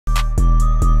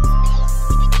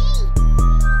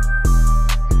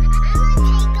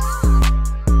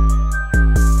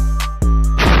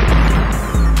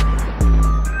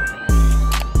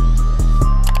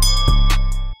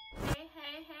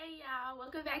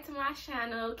back to my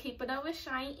channel. Keep it over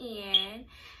Cheyenne.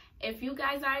 If you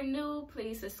guys are new,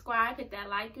 please subscribe, hit that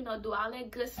like, do all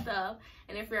that good stuff.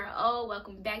 And if you're old,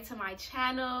 welcome back to my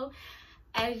channel.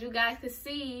 As you guys can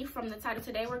see from the title,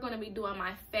 today we're going to be doing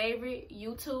my favorite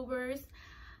YouTubers.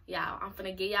 Y'all, I'm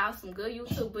gonna give y'all some good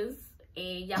YouTubers,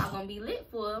 and y'all gonna be lit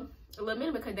for a little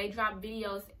minute because they drop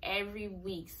videos every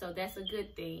week, so that's a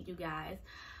good thing, you guys.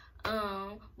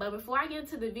 But before I get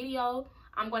into the video,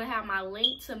 I'm gonna have my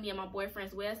link to me and my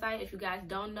boyfriend's website. If you guys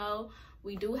don't know,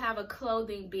 we do have a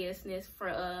clothing business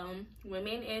for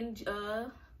women and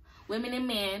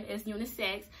men. It's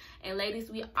unisex. And ladies,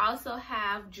 we also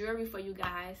have jewelry for you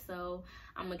guys, so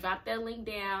I'm gonna drop that link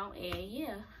down, and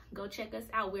yeah, go check us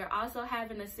out. We're also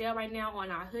having a sale right now on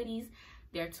our hoodies.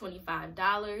 They're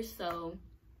 $25, so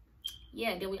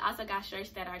yeah. Then we also got shirts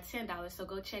that are $10, so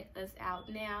go check us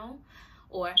out now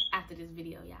or after this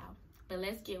video, y'all. But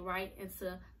let's get right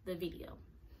into the video.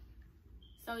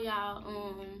 So y'all,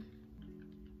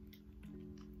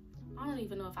 I don't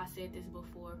even know if I said this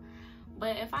before,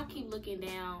 but if I keep looking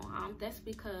down, that's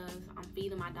because I'm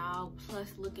feeding my dog, plus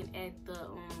looking at the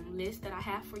list that I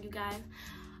have for you guys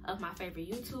of my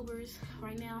favorite YouTubers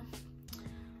right now.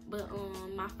 But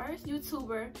my first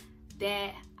YouTuber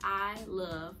that I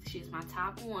love, she's my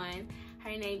top one.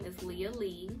 Her name is Leah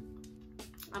Lee.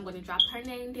 I'm gonna drop her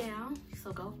name down,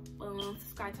 so go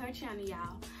subscribe to her channel,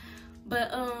 y'all.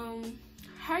 But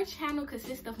her channel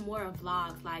consists of more of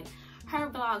vlogs. Like, her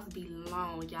vlogs be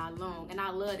long, y'all, long, and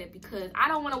I love it because I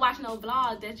don't want to watch no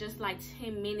vlogs that's just like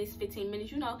 10 minutes, 15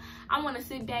 minutes, I want to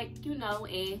sit back,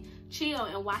 and chill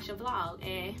and watch a vlog.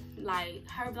 And like,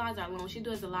 her vlogs are long. She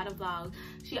does a lot of vlogs.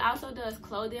 She also does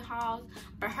clothing hauls,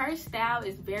 but her style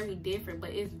is very different,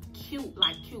 but it's cute,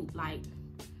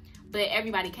 but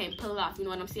everybody can't pull it off, you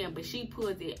know what I'm saying? But she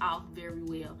pulls it off very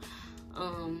well.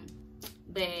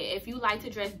 But if you like to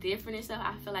dress different and stuff,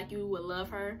 I feel like you would love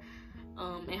her.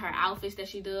 And her outfits that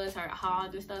she does, her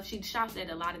hauls and stuff. She shops at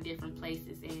a lot of different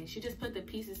places, and she just put the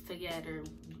pieces together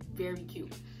very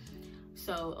cute.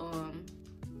 So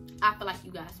I feel like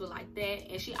you guys will like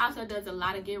that. And she also does a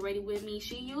lot of get ready with me.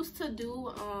 She used to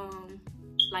do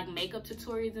like makeup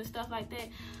tutorials and stuff like that,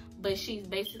 but she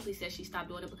basically said she stopped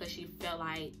doing it because she felt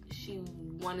like she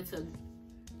wanted to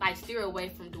like steer away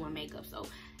from doing makeup. So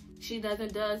she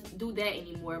doesn't do that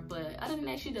anymore. But other than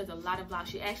that, she does a lot of vlogs.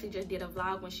 She actually just did a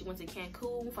vlog when she went to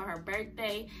Cancun for her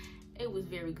birthday. It was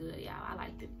very good, y'all. I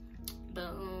liked it.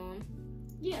 But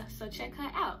yeah, so check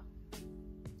her out.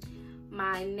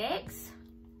 My next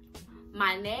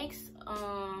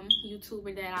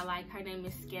YouTuber that I like, her name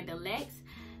is Scandalex.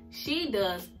 She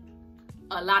does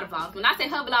a lot of vlogs. When I say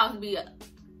her vlogs be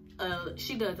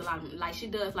she does a lot of them. Like, she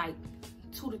does like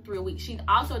 2 to 3 a week. She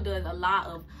also does a lot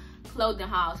of clothing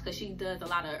hauls because she does a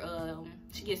lot of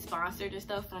she gets sponsored and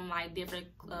stuff from like different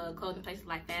clothing places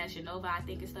like Fashion Nova, I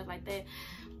think, and stuff like that.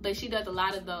 But she does a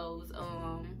lot of those.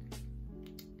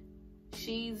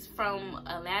 She's from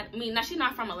Atlanta. I mean, she's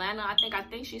not from Atlanta. I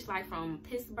think she's like from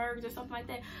Pittsburgh or something like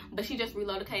that. But she just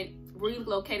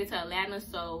relocated to Atlanta.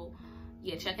 So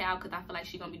yeah, check her out because I feel like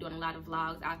she's gonna be doing a lot of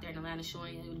vlogs out there in Atlanta,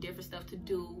 showing you different stuff to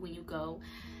do when you go.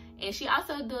 And she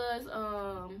also does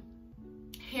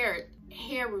hair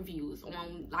reviews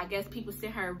on, I guess people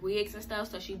send her wigs and stuff,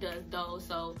 so she does those.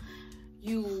 So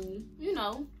you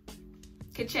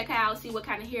can check her out, see what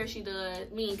kind of hair she does,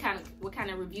 what kind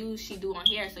of reviews she do on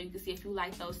hair, so you can see if you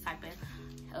like those type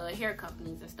of hair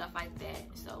companies and stuff like that.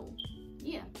 So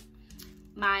yeah,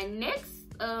 my next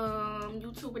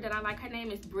YouTuber that I like, her name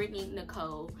is Brittany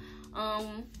Nicole.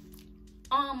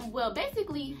 Well,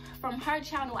 basically from her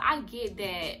channel, I get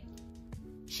that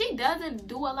she doesn't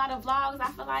do a lot of vlogs,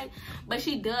 I feel like, but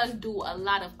she does do a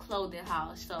lot of clothing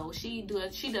hauls. So she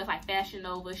does like Fashion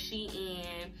Nova,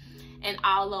 Shein, and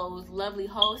all those lovely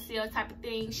wholesale type of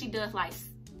things. She does like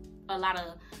a lot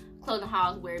of clothing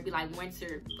hauls where it be like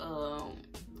winter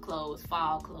clothes,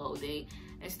 fall clothing,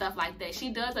 and stuff like that.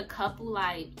 She does a couple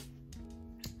like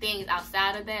things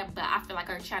outside of that, but I feel like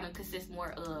her channel consists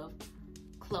more of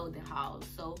clothing hauls.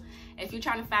 So if you're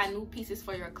trying to find new pieces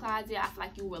for your closet, I feel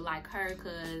like you would like her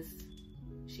because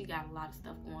she got a lot of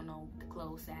stuff going on with the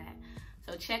clothes side.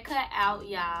 So check her out,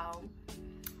 y'all.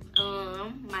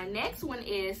 My next one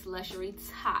is Luxury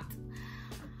Tot.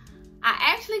 I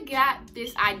actually got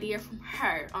this idea from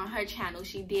her on her channel.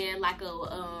 She did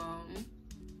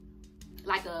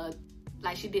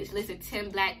she listed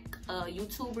 10 black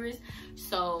YouTubers.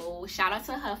 So shout out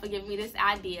to her for giving me this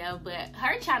idea. But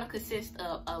her channel consists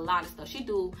of a lot of stuff. She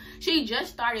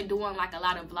just started doing like a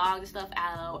lot of vlogs and stuff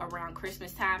around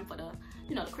Christmas time for the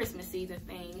the Christmas season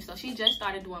thing. So she just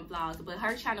started doing vlogs, but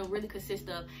her channel really consists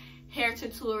of hair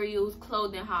tutorials,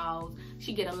 clothing hauls.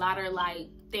 She get a lot of like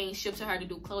things shipped to her to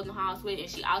do clothing hauls with, and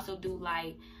she also do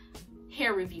like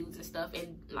hair reviews and stuff,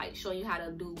 and like showing you how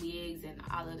to do wigs and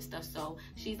all of the stuff. So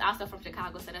she's also from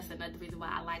Chicago, so that's another reason why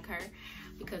I like her,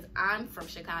 because I'm from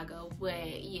Chicago.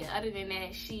 But yeah, other than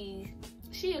that, she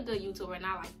a good YouTuber, and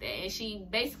I like that. And she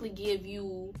basically give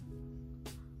you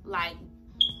like,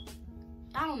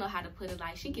 I don't know how to put it,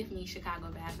 like she gives me Chicago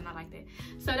vibes, and I like that.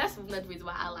 So that's another reason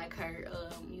why I like her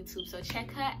YouTube. So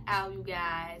check her out, you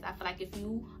guys. I feel like if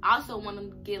you also want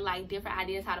to get like different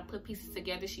ideas how to put pieces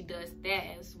together, she does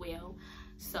that as well.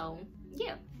 So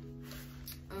yeah.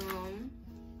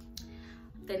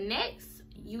 The next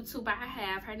YouTuber I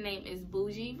have, her name is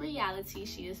Bougie Reality.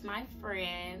 She is my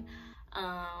friend.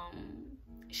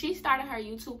 She started her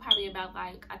YouTube probably about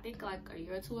like, I think like a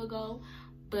year or two ago,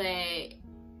 but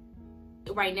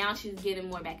right now she's getting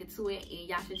more back into it, and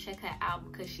y'all should check her out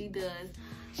because she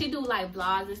do like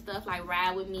vlogs and stuff, like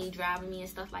ride with me, drive with me and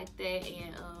stuff like that.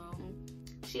 And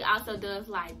she also does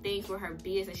like things for her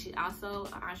business. She's also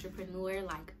an entrepreneur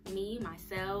like me,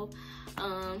 myself.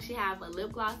 She have a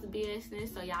lip gloss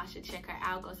business, so y'all should check her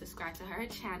out. Go subscribe to her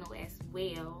channel as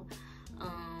well.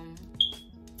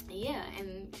 Yeah,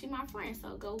 and she's my friend,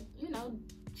 so go, you know,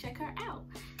 check her out.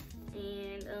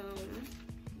 And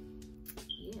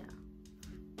yeah.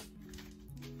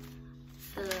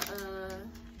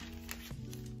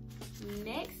 The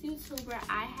next YouTuber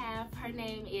I have, her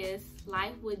name is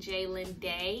Life with Jalen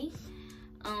Day.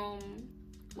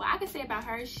 What I can say about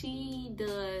her, she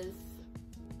does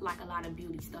like a lot of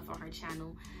beauty stuff on her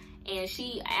channel, and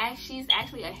she's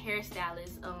actually a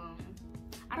hairstylist.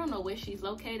 I don't know where she's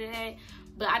located at,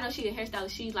 but I know she's a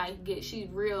hairstylist. She's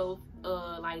real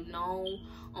like known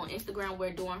on Instagram.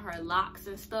 We're doing her locks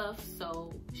and stuff,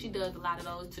 so she does a lot of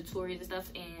those tutorials and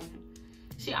stuff. And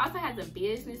she also has a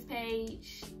business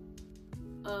page.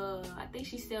 I think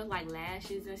she sells like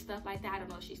lashes and stuff like that. I don't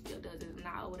know if she still does it or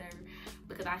not or whatever,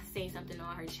 because I seen something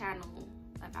on her channel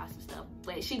about some stuff.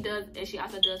 But she does, and she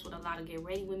also does with a lot of get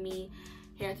ready with me,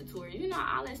 hair tutorials, you know,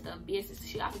 all that stuff, business.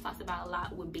 She also talks about a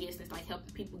lot with business, like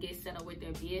helping people get set up with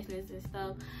their business and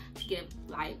stuff, to get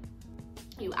like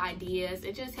you ideas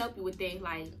and just help you with things.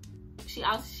 Like she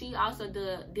also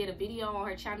did a video on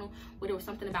her channel where there was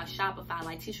something about Shopify,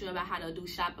 like teaching you about how to do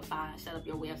Shopify, set up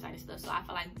your website and stuff. So I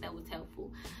feel like that was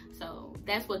helpful. So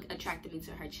that's what attracted me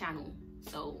to her channel.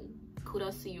 So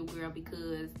kudos to you, girl,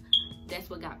 because that's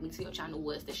what got me to your channel,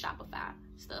 was the Shopify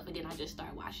stuff. And then I just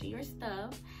started watching your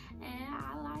stuff, and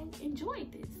I like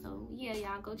enjoyed it. So yeah,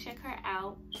 y'all go check her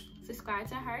out, subscribe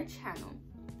to her channel.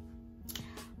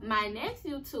 My next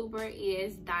YouTuber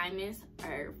is Diamonds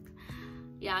Earth.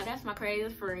 Y'all, that's my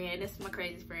craziest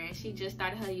friend. She just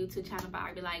started her YouTube channel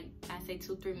probably like, I say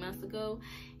 2-3 months ago.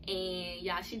 And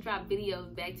y'all, she dropped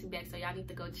videos back to back, so y'all need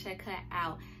to go check her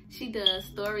out. She does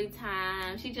story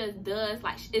time. She just does,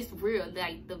 like, it's real.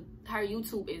 Like, her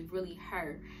YouTube is really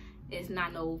her. It's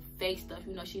not no fake stuff.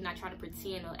 You know, she's not trying to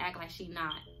pretend or act like she's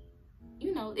not.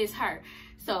 You know, it's her.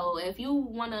 So if you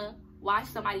want to watch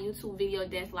somebody's YouTube video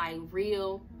that's like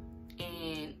real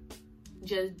and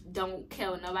just don't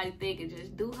care what nobody think and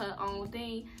just do her own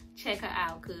thing, check her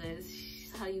out, because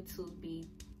her YouTube be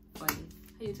funny.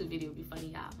 Her YouTube video be funny,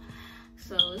 y'all.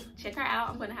 So check her out.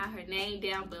 I'm gonna have her name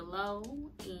down below.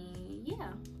 And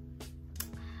yeah,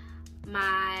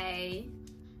 my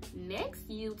next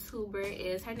YouTuber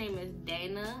is, her name is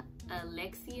Dana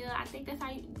Alexia. I think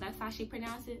that's how she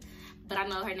pronounces it, but I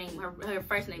know her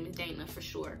first name is Dana for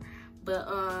sure. But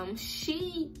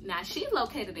she's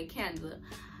located in Canada.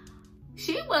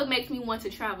 She what makes me want to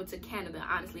travel to Canada,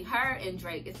 honestly. Her and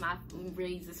Drake is my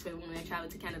reasons for wanting to travel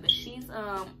to Canada.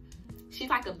 She's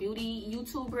like a beauty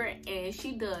YouTuber, and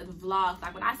she does vlogs.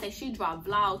 Like when I say she drop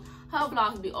vlogs, her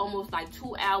vlogs be almost like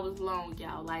 2 hours long,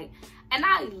 y'all. Like, and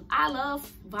I love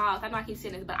vlogs. I know I keep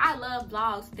saying this, but I love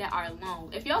vlogs that are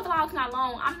long. If your vlog's not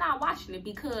long, I'm not watching it,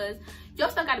 because your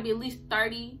stuff got to be at least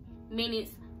 30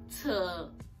 minutes to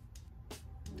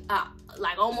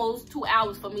like almost 2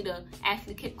 hours for me to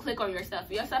actually click on your stuff.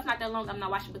 If your stuff's not that long, I'm not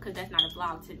watching, because that's not a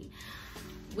vlog to me.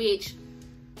 Which,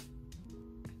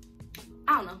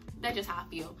 I don't know, that's just how I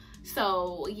feel.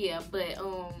 So yeah, but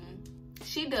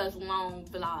she does long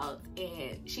vlogs,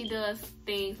 and she does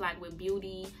things like with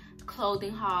beauty,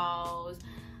 clothing hauls,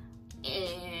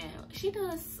 and she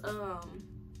does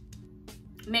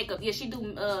makeup. Yeah, she do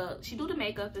the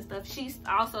makeup and stuff. She's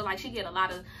also like, she get a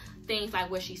lot of things like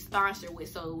where she's sponsored with,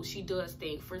 so she does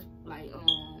things for like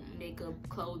makeup,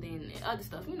 clothing, and other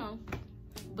stuff, you know.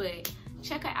 But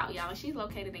check her out, y'all. She's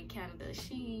located in Canada.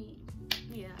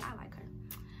 Yeah, I like her.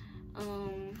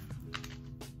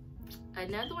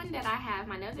 Another one that I have,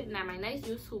 my next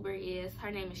YouTuber is,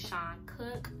 her name is Sean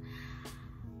Cook.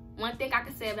 One thing I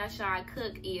can say about Sean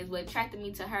Cook is what attracted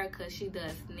me to her, because she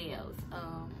does nails.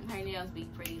 Her nails be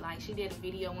pretty. Like, she did a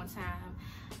video one time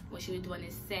when she was doing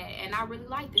this set, and I really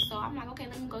liked it. So I'm like, okay,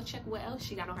 let me go check what else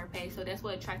she got on her page. So that's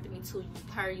what attracted me to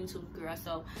her YouTube, girl.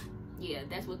 So yeah,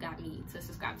 that's what got me to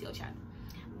subscribe to your channel.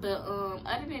 But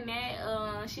other than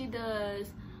that, she does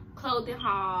clothing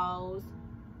hauls.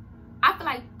 I feel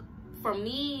like, for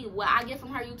me, what I get from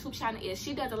her YouTube channel is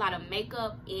she does a lot of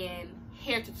makeup and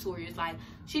hair tutorials. Like,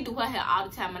 she do her hair all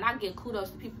the time, and I give kudos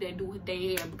to people that do their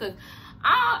hair, because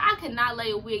I cannot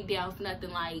lay a wig down for nothing.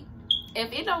 Like,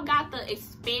 if it don't got the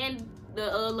expand, the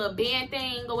little band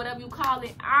thing or whatever you call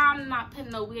it, I'm not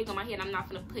putting no wig on my head. I'm not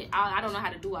gonna put, I don't know how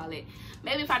to do all that.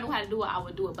 Maybe if I knew how to do it, I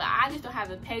would do it, but I just don't have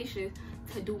the patience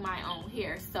to do my own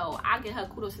hair. So I give her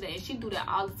kudos to that, and she do that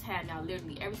all the time now.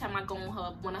 Literally every time I go on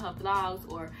her one of her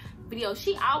vlogs or videos,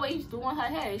 she always doing her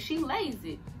hair, and she lays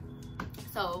it.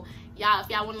 So y'all, if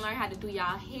y'all want to learn how to do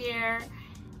y'all hair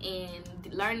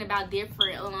and learn about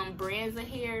different brands of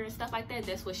hair and stuff like that,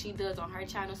 that's what she does on her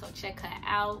channel. So check her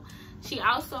out. She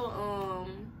also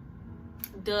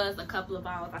does a couple of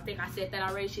vlogs. I think I said that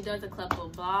already. She does a couple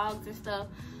of vlogs and stuff.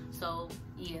 So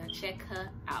yeah, check her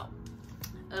out.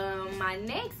 My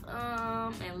next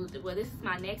this is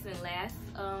my next and last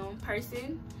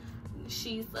person.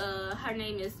 She's her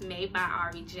name is Made by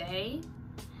Ari J,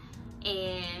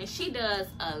 and she does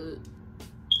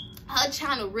her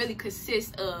channel really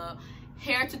consists of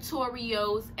hair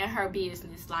tutorials and her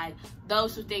business. Like,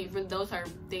 those two things, really, those are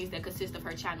things that consist of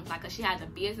her channel. Like, she has a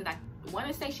business. I want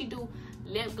to say she do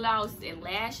lip gloss and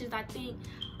lashes, I think,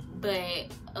 but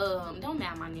don't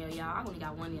mind my nail, y'all. I only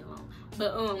got one nail on,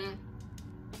 but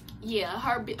yeah,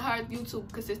 her YouTube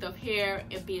consists of hair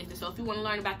and business. So if you want to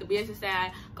learn about the business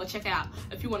side, go check her out.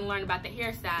 If you want to learn about the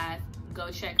hair side,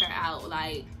 go check her out.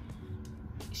 Like,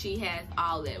 she has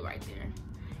all that right there.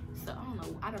 So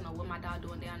I don't know what my dog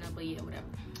doing down there, but yeah, whatever.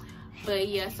 But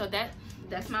yeah, so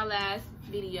that's my last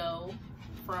video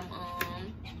from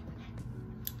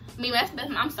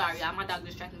I'm sorry, y'all, my dog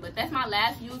distracted me, but that's my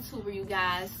last YouTuber, you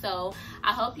guys. So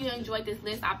I hope you enjoyed this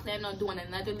list. I plan on doing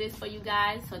another list for you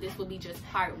guys, so this will be just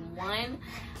part 1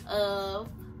 of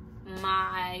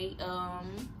my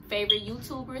favorite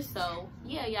YouTubers. So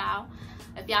yeah, y'all,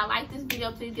 if y'all like this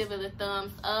video, please give it a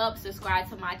thumbs up, subscribe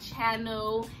to my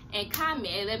channel, and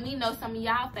comment and let me know some of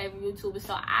y'all favorite YouTubers,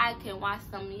 so I can watch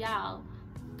some of y'all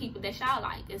people that y'all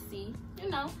like and see. You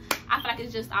know, I feel like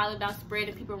it's just all about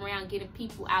spreading people around, getting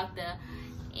people out there,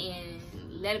 and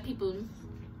letting people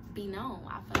be known.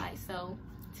 I feel like, so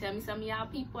tell me some of y'all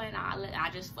people, and I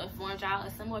just informed y'all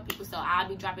of some more people. So I'll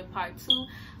be dropping part 2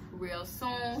 real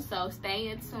soon, so stay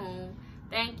in tune.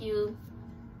 Thank you.